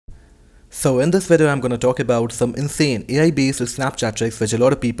So in this video, I'm going to talk about some insane AI-based Snapchat tricks which a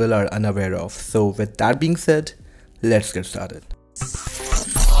lot of people are unaware of. So with that being said, let's get started.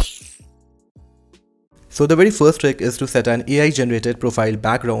 So the very first trick is to set an AI-generated profile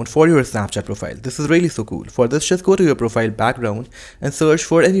background for your Snapchat profile. This is really so cool. For this, just go to your profile background and search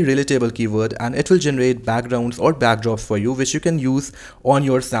for any relatable keyword, and it will generate backgrounds or backdrops for you which you can use on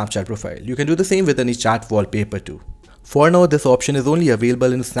your Snapchat profile. You can do the same with any chat wallpaper too. For now, this option is only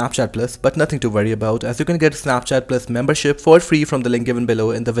available in Snapchat Plus, but nothing to worry about, as you can get Snapchat Plus membership for free from the link given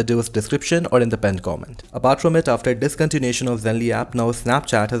below in the video's description or in the pinned comment. Apart from it, after discontinuation of Zenly app, now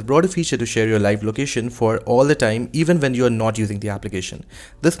Snapchat has brought a feature to share your live location for all the time, even when you are not using the application.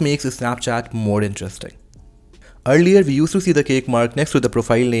 This makes Snapchat more interesting. Earlier, we used to see the cake mark next to the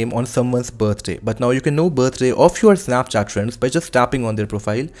profile name on someone's birthday, but now you can know birthday of your Snapchat friends by just tapping on their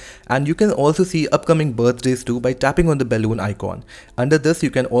profile, and you can also see upcoming birthdays too by tapping on the balloon icon. Under this, you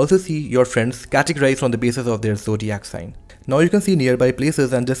can also see your friends categorized on the basis of their zodiac sign. Now you can see nearby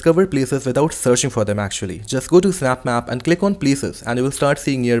places and discover places without searching for them actually. Just go to Snap Map and click on places, and you will start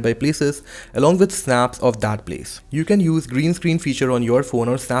seeing nearby places along with snaps of that place. You can use green screen feature on your phone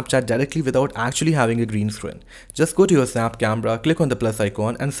or Snapchat directly without actually having a green screen. Just go to your Snap camera, click on the plus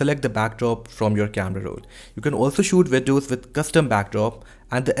icon and select the backdrop from your camera roll. You can also shoot videos with custom backdrop,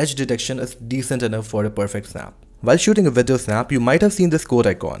 and the edge detection is decent enough for a perfect snap. While shooting a video snap, you might have seen this quote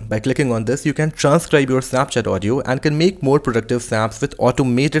icon. By clicking on this, you can transcribe your Snapchat audio and can make more productive snaps with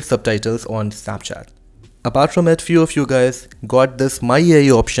automated subtitles on Snapchat. Apart from it, few of you guys got this My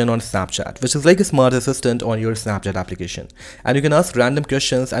AI option on Snapchat, which is like a smart assistant on your Snapchat application. And you can ask random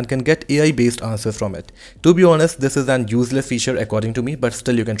questions and can get AI based answers from it. To be honest, this is an useless feature according to me, but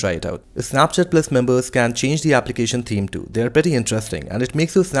still you can try it out. Snapchat Plus members can change the application theme too. They are pretty interesting and it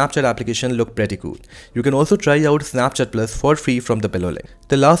makes your Snapchat application look pretty cool. You can also try out Snapchat Plus for free from the below link.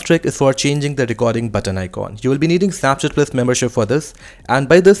 The last trick is for changing the recording button icon. You will be needing Snapchat Plus membership for this, and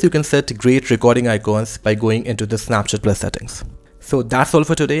by this you can set great recording icons by going into the Snapchat Plus settings. So that's all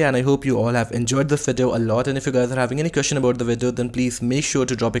for today, and I hope you all have enjoyed this video a lot. And if you guys are having any question about the video, then please make sure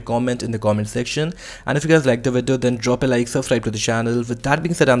to drop a comment in the comment section. And if you guys like the video, then drop a like, subscribe to the channel. With that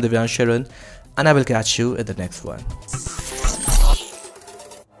being said, I'm Divyansh Sharan, and I will catch you in the next one.